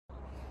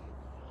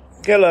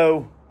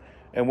Hello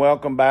and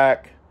welcome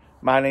back.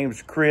 My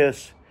name's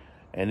Chris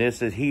and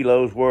this is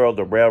Helo's World,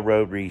 the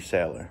railroad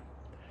reseller.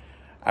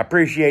 I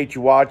appreciate you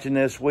watching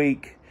this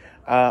week.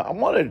 I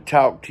wanted to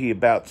talk to you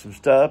about some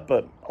stuff,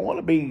 but I want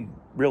to be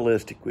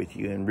realistic with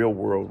you and real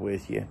world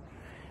with you.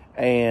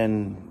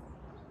 And,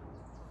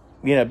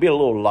 be a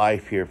little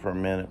life here for a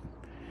minute.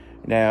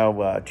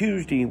 Now,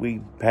 Tuesday we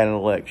had an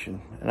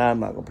election, and I'm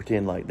not going to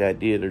pretend like that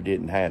did or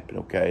didn't happen,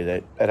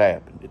 okay? That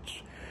happened.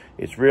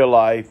 It's real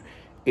life.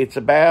 It's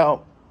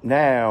about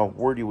now,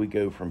 where do we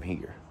go from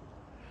here?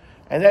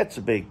 And that's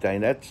the big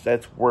thing.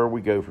 That's where we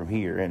go from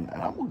here. And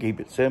I'm going to keep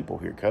it simple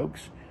here,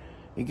 folks.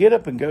 You get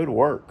up and go to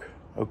work,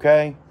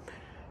 okay?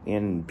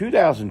 In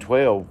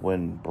 2012,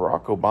 when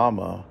Barack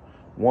Obama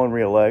won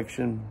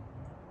re-election,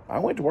 I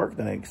went to work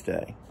the next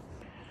day.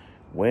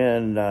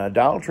 When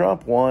Donald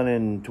Trump won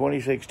in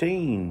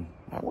 2016,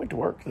 I went to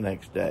work the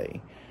next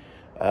day.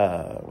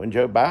 When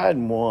Joe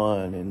Biden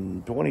won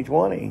in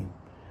 2020,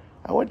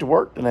 I went to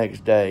work the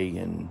next day.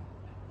 And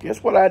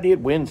guess what I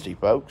did Wednesday,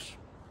 folks?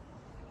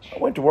 I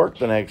went to work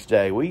the next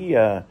day.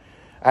 I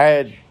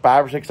had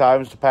 5 or 6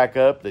 items to pack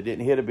up that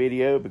didn't hit a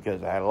video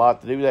because I had a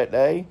lot to do that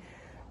day.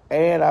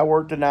 And I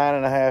worked a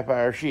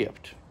 9.5-hour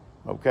shift,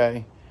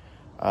 okay?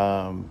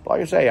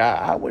 Like I say,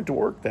 I went to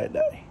work that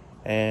day.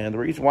 And the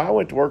reason why I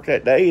went to work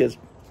that day is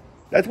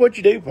that's what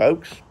you do,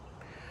 folks.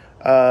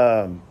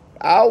 I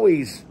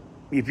always,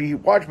 if you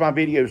watch my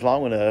videos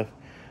long enough,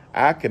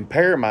 I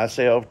compare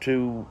myself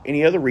to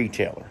any other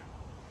retailer,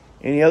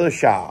 any other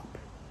shop.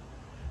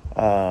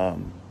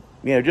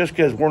 Just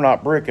because we're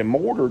not brick and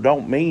mortar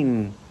don't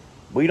mean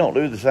we don't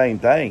do the same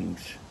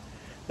things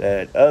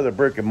that other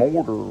brick and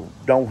mortar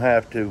don't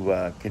have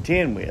to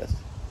contend with.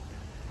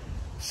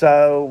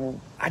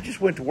 So I just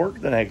went to work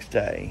the next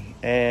day,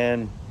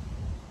 and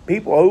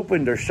people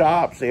opened their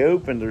shops, they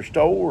opened their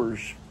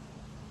stores,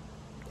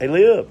 they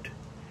lived.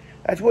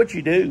 That's what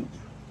you do.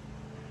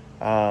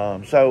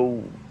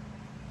 So,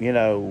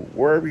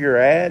 wherever you're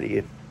at,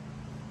 if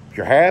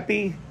you're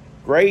happy,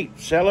 great,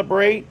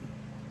 celebrate,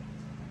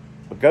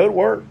 but go to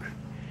work.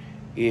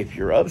 If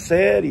you're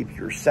upset, if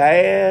you're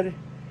sad,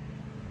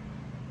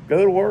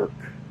 go to work.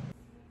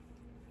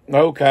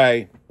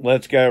 Okay,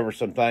 let's go over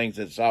some things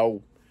that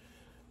so.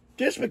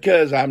 Just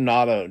because I'm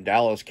not a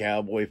Dallas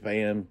Cowboy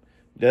fan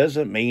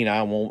doesn't mean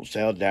I won't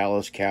sell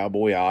Dallas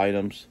Cowboy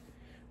items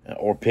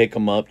or pick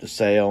them up to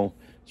sell,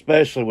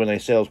 especially when they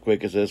sell as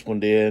quick as this one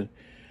did.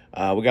 We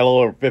got a little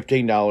over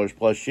 $15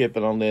 plus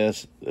shipping on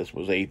this. This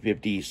was a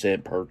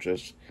 50-cent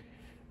purchase.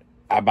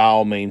 I, by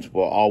all means,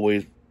 will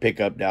always pick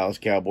up Dallas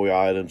Cowboy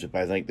items if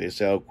I think they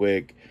sell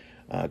quick.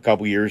 A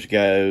couple years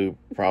ago,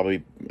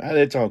 probably,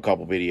 it's on a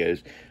couple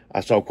videos,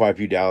 I sold quite a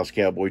few Dallas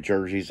Cowboy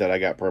jerseys that I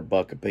got for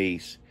 $1 a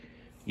piece.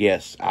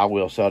 Yes, I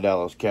will sell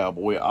Dallas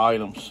Cowboy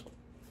items.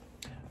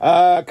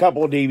 A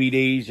couple of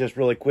DVDs, just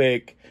really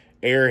quick.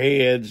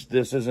 Airheads,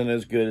 this isn't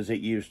as good as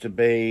it used to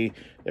be.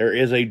 There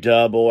is a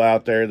double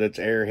out there that's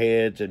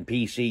Airheads and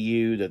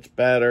PCU that's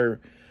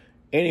better.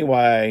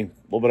 Anyway,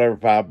 a little bit over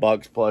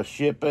 $5 plus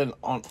shipping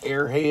on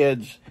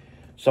Airheads.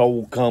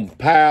 So come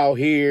POW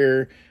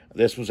here.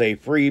 This was a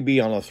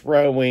freebie on a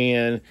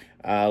throw-in.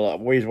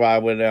 Reason why I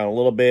went down a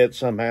little bit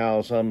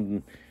somehow,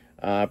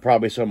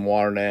 probably some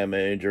water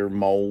damage or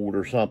mold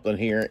or something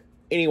here.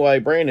 Anyway,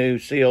 brand new,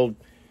 sealed,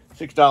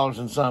 $6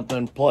 and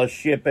something plus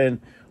shipping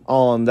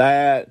on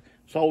that.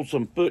 Sold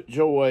some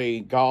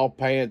FootJoy golf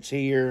pants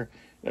here.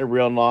 They're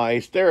real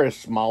nice. They're a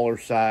smaller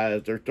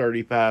size. They're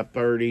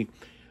 35-30.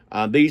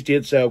 These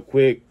did sell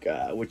quick,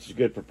 which is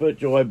good for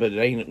FootJoy, but it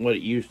ain't what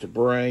it used to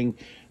bring.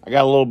 I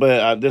got a little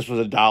bit, this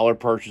was a $1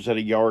 purchase at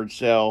a yard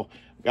sale.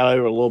 Got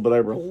over a little bit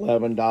over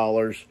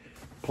 $11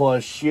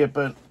 plus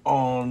shipping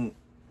on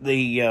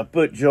the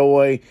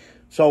FootJoy.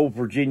 Sold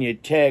Virginia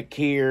Tech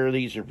here.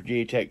 These are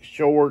Virginia Tech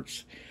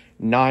shorts.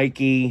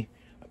 Nike,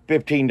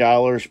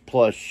 $15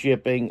 plus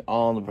shipping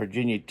on the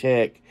Virginia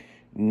Tech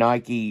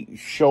Nike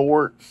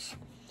shorts.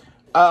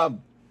 I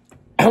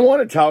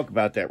want to talk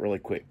about that really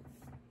quick.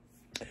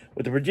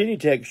 With the Virginia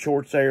Tech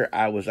shorts there,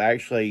 I was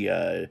actually,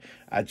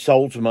 I'd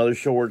sold some other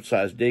shorts.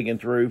 I was digging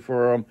through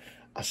for them.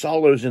 I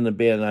saw those in the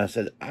bin, and I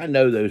said, I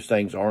know those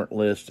things aren't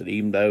listed,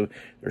 even though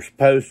they're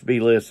supposed to be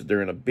listed.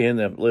 They're in a bin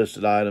of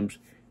listed items.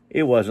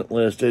 It wasn't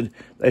listed.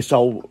 They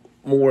sold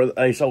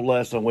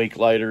less than a week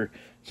later.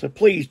 So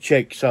please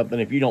check something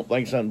if you don't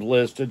think something's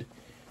listed.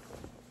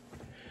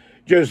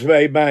 Joseph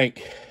A.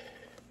 Bank,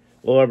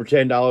 a little over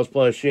 $10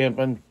 plus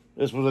shipping.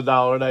 This was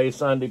 $1 a day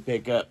Sunday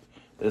pickup.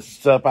 This is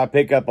stuff I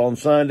pick up on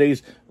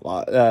Sundays.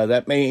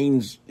 That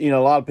means, a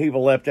lot of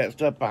people left that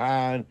stuff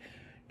behind.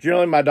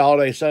 Generally, my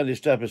 $1 Sunday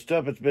stuff is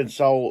stuff that's been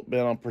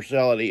on for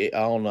sale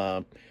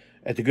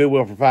at the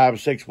Goodwill for 5 or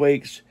 6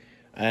 weeks,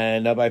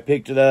 and nobody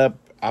picked it up.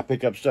 I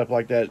pick up stuff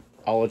like that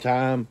all the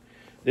time.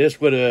 This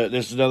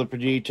is another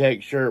Virginia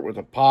Tech shirt with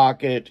a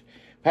pocket.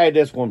 Had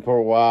this one for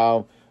a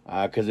while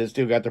because it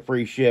still got the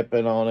free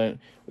shipping on it.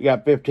 We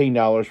got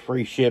 $15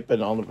 free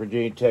shipping on the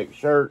Virginia Tech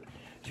shirt.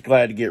 Just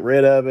glad to get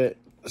rid of it.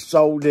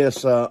 Sold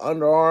this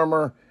Under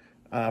Armour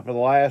for the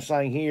last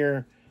thing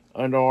here.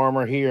 Under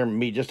Armour here,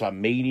 just a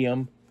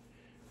medium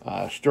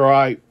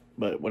stripe.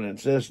 But when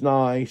it's this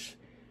nice,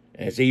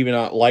 and it's even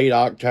late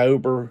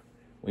October,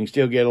 we can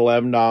still get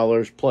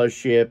 $11 plus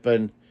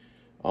shipping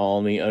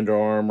on the Under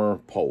Armour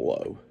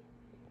polo.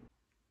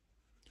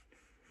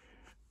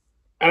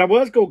 And I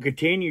was going to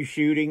continue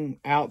shooting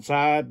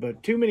outside,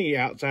 but too many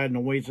outside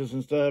noises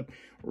and stuff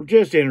were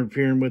just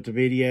interfering with the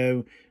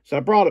video. So I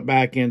brought it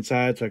back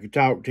inside so I could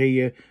talk to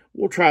you.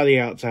 We'll try the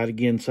outside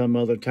again some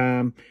other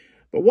time.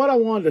 But what I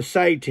wanted to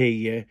say to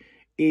you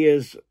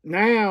is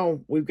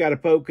now we've got to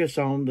focus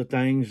on the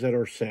things that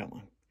are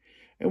selling.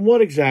 And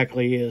what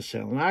exactly is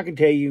selling? I can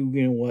tell you,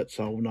 what's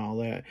sold and all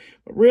that.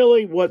 But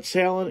really what's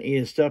selling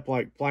is stuff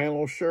like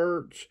flannel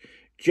shirts,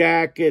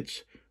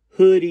 jackets,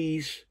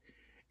 hoodies.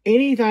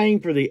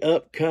 Anything for the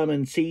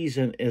upcoming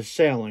season is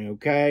selling,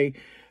 okay?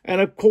 And,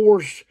 of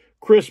course,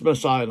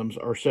 Christmas items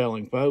are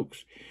selling,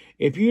 folks.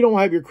 If you don't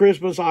have your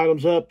Christmas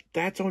items up,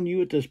 that's on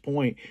you at this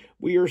point.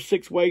 We are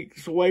 6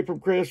 weeks away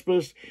from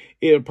Christmas.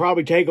 It'll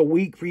probably take a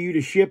week for you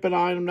to ship an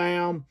item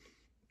now.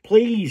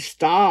 Please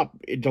stop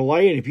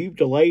delaying. If you've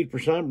delayed for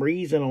some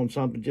reason on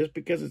something, just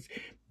because it's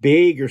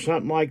big or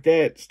something like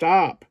that,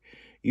 stop.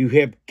 You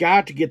have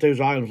got to get those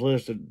items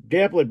listed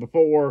definitely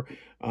before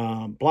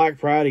Black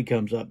Friday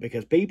comes up,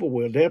 because people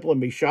will definitely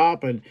be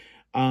shopping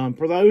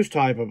for those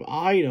type of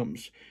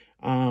items.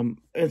 And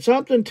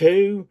something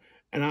too,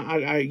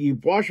 and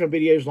you've watched my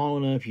videos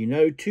long enough, you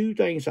know, 2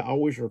 things I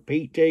always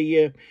repeat to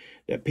you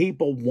that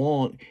people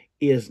want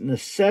is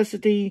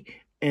necessity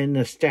and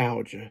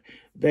nostalgia.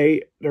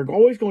 They're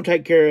always going to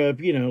take care of,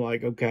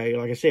 like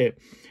I said,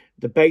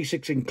 the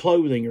basics in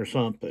clothing or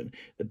something,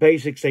 the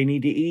basics they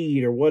need to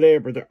eat or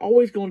whatever. They're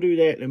always going to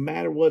do that no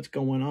matter what's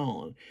going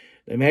on.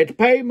 They may have to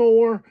pay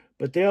more,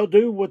 but they'll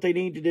do what they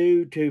need to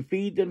do to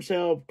feed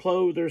themselves,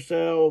 clothe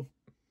themselves,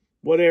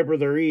 whatever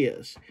there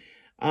is.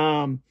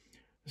 And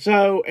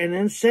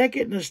then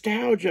second,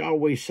 nostalgia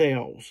always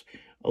sells.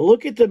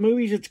 Look at the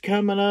movies that's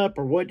coming up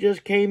or what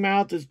just came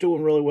out that's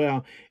doing really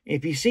well.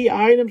 If you see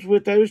items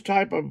with those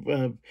type of,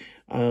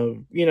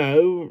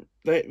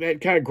 that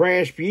kind of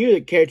grasp view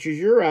that catches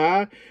your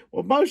eye,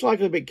 well, most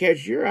likely if it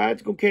catches your eye,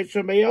 it's going to catch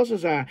somebody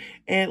else's eye.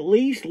 And at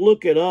least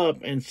look it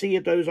up and see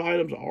if those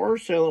items are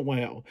selling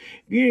well.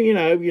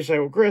 If you say,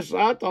 well, Chris,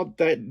 I thought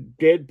that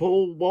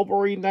Deadpool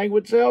Wolverine thing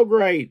would sell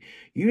great.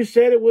 You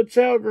said it would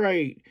sell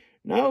great.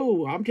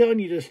 No, I'm telling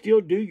you to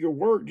still do your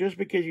work. Just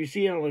because you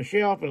see it on the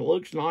shelf and it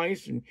looks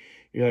nice and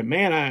you're like,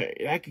 man,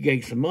 I could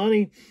get some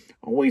money.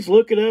 Always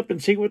look it up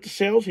and see what the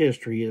sales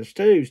history is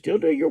too. Still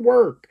do your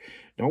work.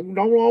 Don't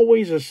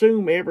always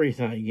assume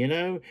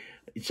everything,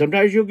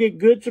 Sometimes you'll get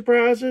good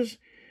surprises.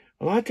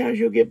 A lot of times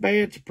you'll get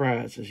bad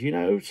surprises,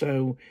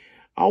 So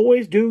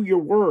always do your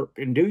work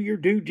and do your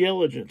due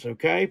diligence,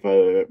 okay,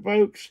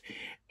 folks?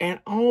 And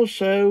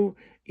also,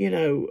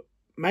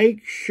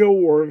 make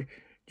sure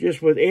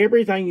just with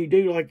everything you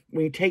do, like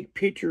when you take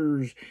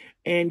pictures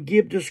and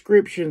give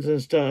descriptions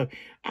and stuff.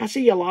 I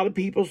see a lot of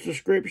people's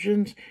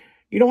descriptions.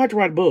 You don't have to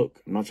write a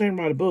book. I'm not saying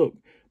write a book.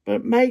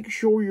 But make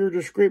sure your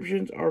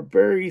descriptions are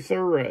very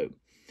thorough.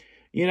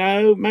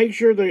 Make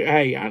sure that,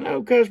 hey, I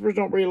know customers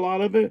don't read a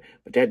lot of it,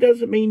 but that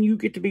doesn't mean you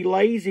get to be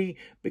lazy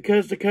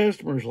because the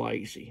customer's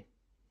lazy.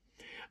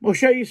 We'll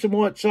show you some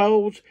what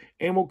sold,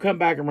 and we'll come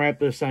back and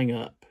wrap this thing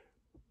up.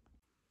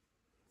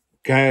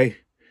 Okay,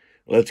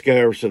 let's go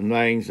over some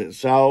things that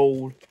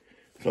sold.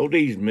 Sold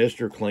these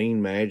Mr. Clean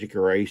Magic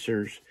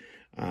Erasers.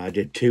 I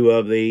did 2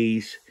 of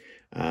these.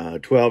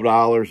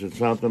 $12 and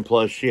something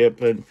plus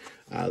shipping.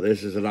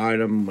 This is an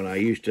item when I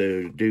used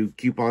to do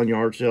coupon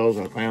yard sales,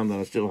 I found that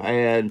I still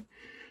had.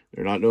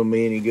 They're not doing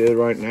me any good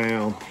right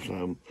now.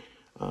 So,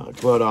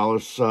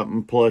 $12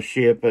 something plus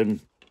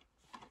shipping.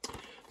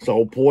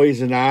 Sold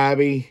Poison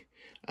Ivy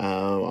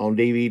on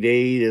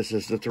DVD. This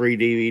is the 3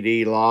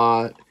 DVD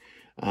lot.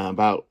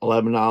 About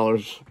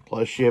 $11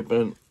 plus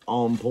shipping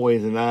on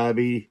Poison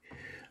Ivy.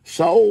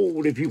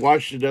 Sold, if you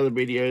watched another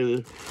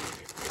video,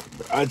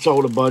 I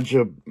sold a bunch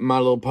of My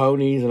Little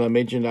Ponies, and I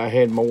mentioned I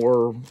had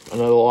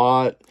another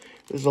lot.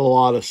 There's a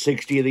lot of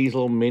 60 of these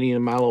little mini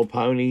My Little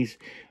Ponies.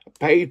 I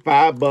paid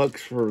 $5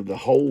 for the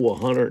whole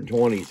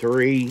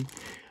 123.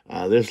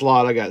 This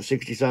lot I got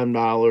 $60-some,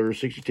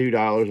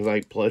 $62, I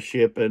think, plus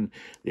shipping.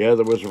 The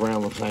other was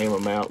around the same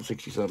amount,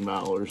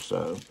 $60-some.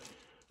 So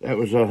that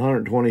was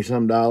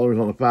 $120-some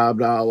on a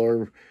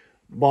 $5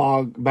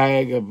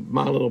 bag of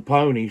My Little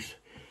Ponies.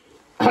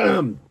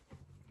 I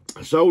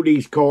sold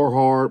these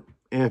Carhartt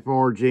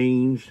FR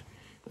jeans.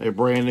 They're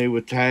brand new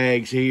with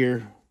tags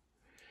here.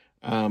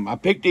 I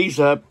picked these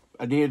up.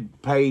 I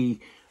did pay,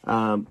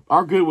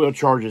 our Goodwill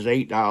charges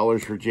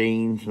 $8 for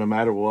jeans, no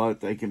matter what.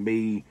 They can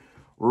be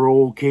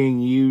Rural King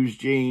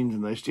used jeans,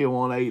 and they still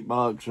want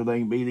 $8, or they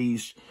can be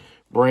these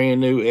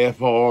brand new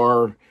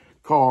FR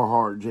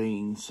Carhartt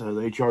jeans. So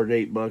they charge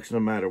 $8 no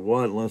matter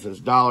what, unless it's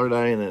Dollar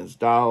Day, and then it's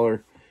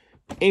 $1.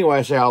 Anyway,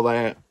 I say all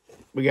that.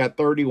 We got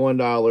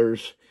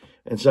 $31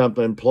 and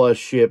something plus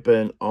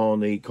shipping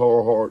on the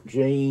Carhartt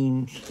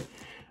jeans.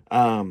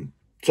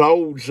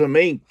 Sold some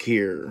ink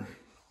here.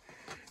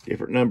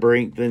 Different number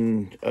ink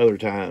than other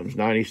times.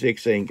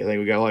 96 ink. I think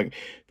we got like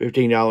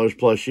 $15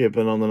 plus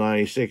shipping on the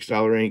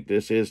 $96 ink.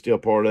 This is still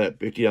part of that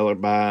 $50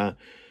 buy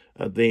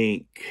of the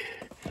ink.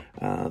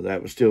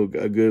 That was still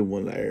a good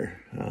one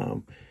there.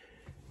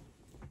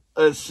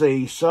 Let's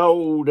see.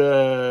 Sold,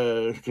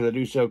 because I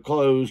do sell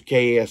clothes,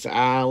 KS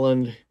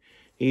Island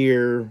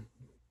here.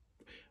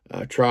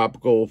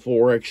 Tropical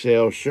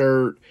 4XL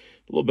shirt.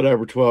 A little bit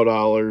over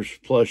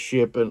 $12 plus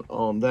shipping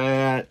on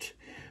that.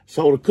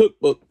 Sold a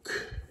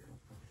cookbook.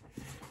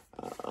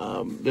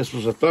 This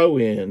was a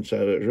throw-in,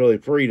 so it was really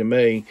free to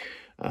me.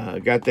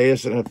 Got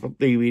this and a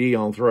DVD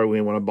on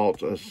throw-in when I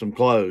bought some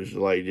clothes.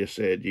 The lady just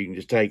said you can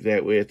just take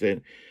that with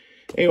it.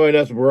 Anyway,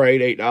 nothing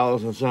great,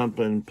 $8 and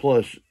something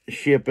plus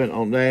shipping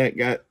on that.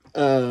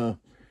 Got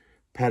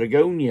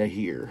Patagonia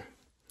here.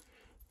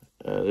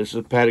 This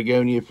is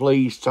Patagonia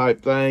fleece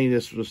type thing.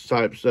 This was the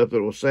type of stuff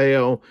that will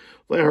sell.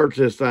 Well, that hurts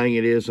this thing.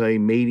 It is a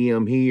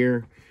medium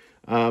here.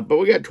 But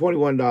we got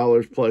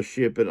 $21 plus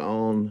shipping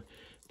on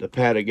the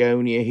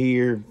Patagonia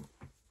here.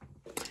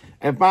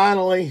 And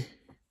finally,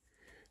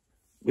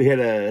 we had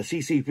a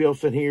CC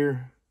Filson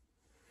here.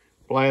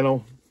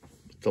 Flannel.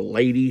 It's the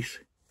ladies.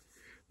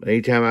 But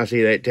anytime I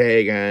see that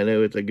tag, I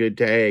know it's a good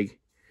tag.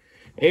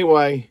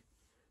 Anyway,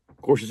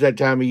 of course, it's that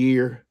time of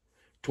year.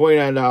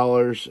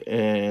 $29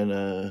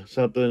 and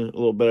something, a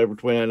little bit over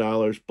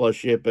 $29 plus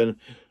shipping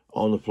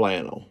on the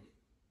flannel.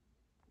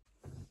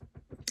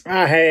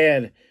 I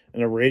had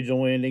an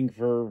original ending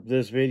for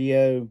this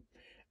video,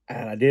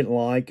 and I didn't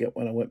like it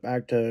when I went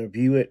back to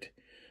view it.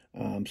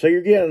 So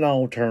you're getting an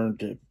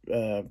alternative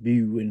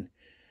viewing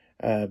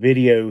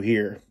video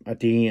here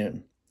at the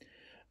end.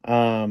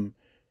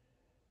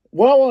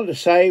 What I wanted to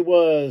say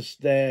was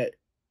that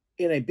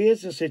in a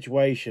business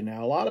situation,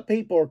 now a lot of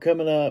people are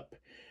coming up.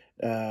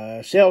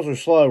 Sales are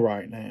slow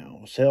right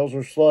now. Sales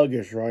are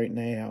sluggish right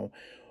now.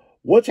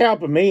 What's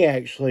helping me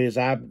actually is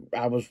I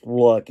was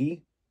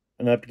lucky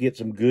enough to get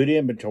some good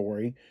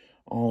inventory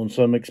on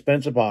some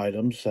expensive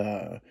items.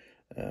 I'm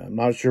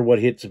not sure what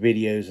hits the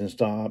videos and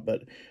stuff,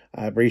 but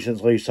I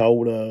recently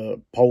sold a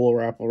Polo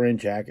Ralph Lauren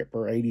jacket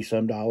for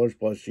 $80-some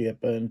plus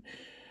shipping.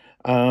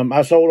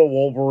 I sold a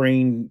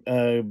Wolverine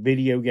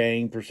video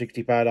game for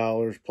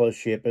 $65 plus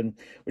shipping,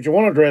 which I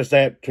want to address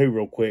that too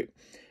real quick.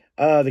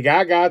 The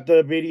guy got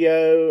the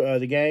video,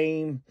 the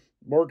game,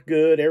 worked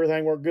good,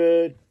 everything worked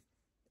good,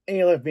 and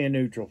he left me a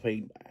neutral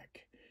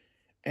feedback.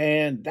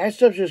 And that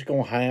stuff's just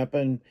going to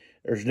happen.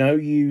 There's no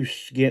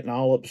use getting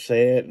all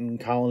upset and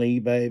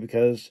calling eBay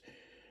because,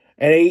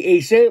 and he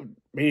said,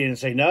 he didn't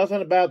say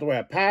nothing about the way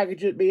I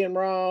packaged it being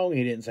wrong.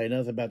 He didn't say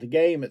nothing about the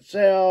game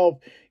itself,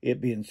 it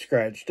being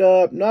scratched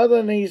up,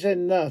 nothing. He said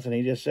nothing.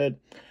 He just said,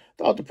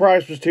 thought the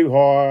price was too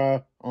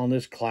high on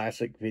this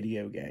classic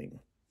video game.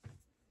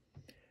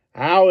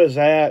 How is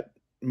that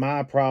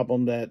my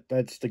problem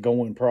that's the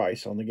going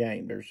price on the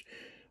game? There's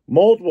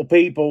multiple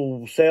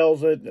people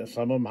sells it,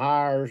 some of them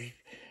hires,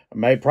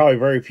 maybe probably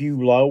very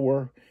few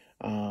lower.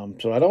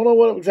 So I don't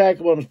know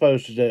exactly what I'm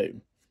supposed to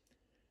do.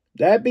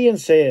 That being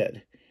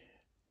said,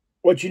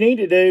 what you need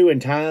to do in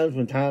times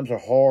when times are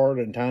hard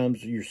and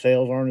times your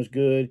sales aren't as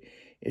good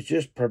is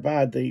just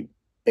provide the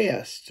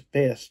best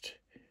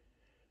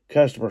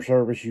customer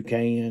service you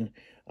can.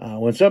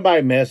 When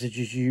somebody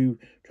messages you,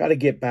 try to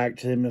get back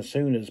to them as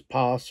soon as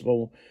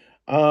possible.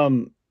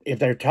 If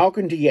they're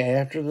talking to you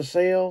after the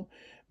sale,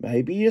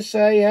 maybe you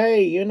say,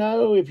 hey, you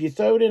know, if you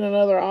throwed in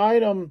another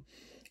item,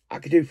 I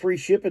could do free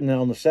shipping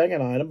on the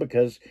second item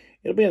because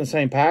it'll be in the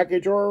same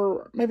package,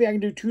 or maybe I can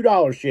do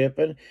 $2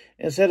 shipping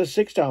instead of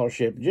 $6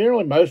 shipping.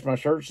 Generally, most of my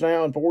shirts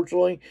now,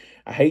 unfortunately,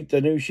 I hate the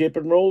new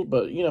shipping rules,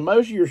 but, you know,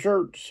 most of your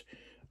shirts,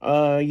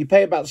 you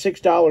pay about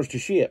 $6 to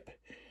ship.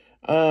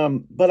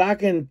 But I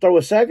can throw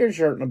a second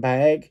shirt in a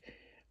bag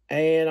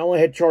and I only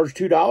had to charge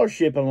 $2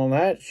 shipping on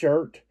that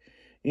shirt.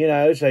 You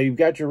know, so you've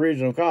got your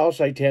original cost,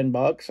 say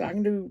 $10. I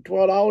can do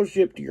 $12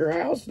 shipped to your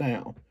house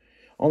now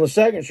on the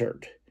second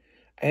shirt.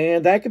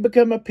 And that can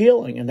become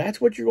appealing. And that's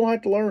what you're going to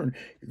have to learn.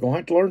 You're going to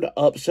have to learn to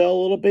upsell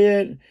a little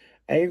bit.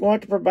 And you're going to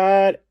have to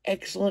provide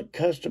excellent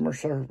customer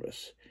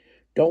service.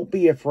 Don't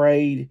be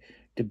afraid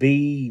to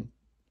be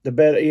the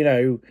better, you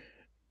know,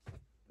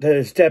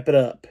 to step it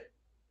up.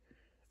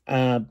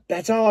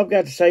 That's all I've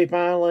got to say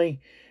finally.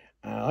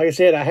 Like I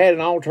said, I had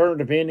an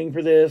alternative ending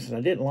for this, and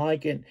I didn't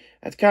like it.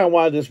 That's kind of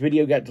why this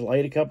video got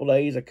delayed a couple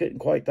days. I couldn't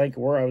quite think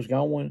of where I was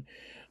going.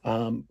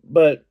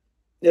 But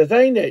the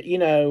thing that, you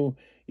know,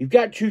 you've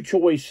got two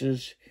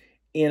choices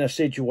in a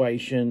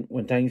situation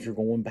when things are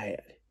going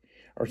bad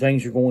or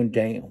things are going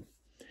down.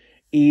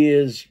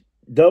 Is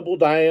double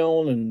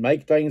down and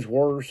make things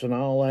worse and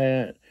all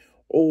that,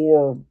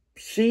 or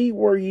see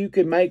where you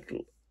can make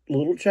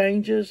little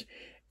changes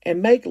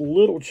and make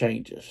little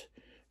changes.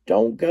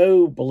 Don't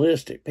go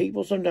ballistic.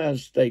 People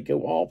sometimes, they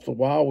go off the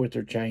wall with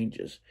their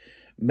changes.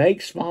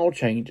 Make small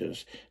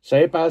changes.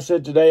 Say if I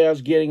said today I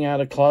was getting out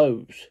of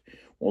clothes,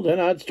 well, then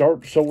I'd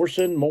start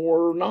sourcing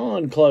more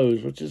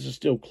non-clothes, which is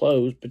still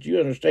clothes, but you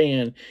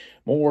understand,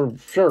 more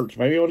shirts.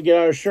 Maybe you want to get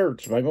out of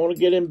shirts. Maybe you want to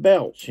get in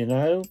belts, you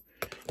know.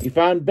 You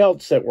find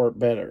belts that work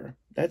better.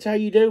 That's how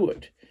you do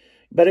it.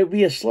 But it would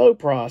be a slow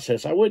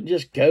process. I wouldn't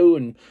just go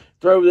and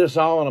throw this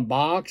all in a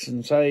box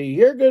and say,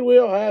 here,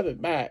 Goodwill, have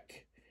it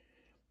back.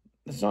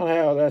 That's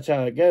how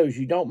it goes.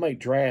 You don't make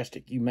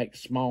drastic. You make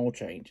small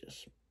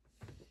changes.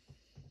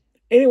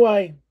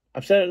 Anyway,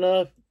 I've said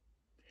enough.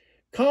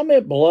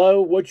 Comment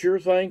below what you're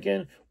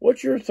thinking.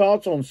 What your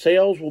thoughts on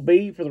sales will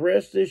be for the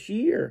rest of this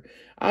year.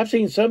 I've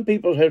seen some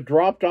people have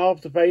dropped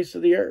off the face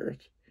of the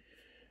earth.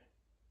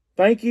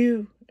 Thank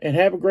you, and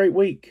have a great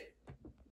week.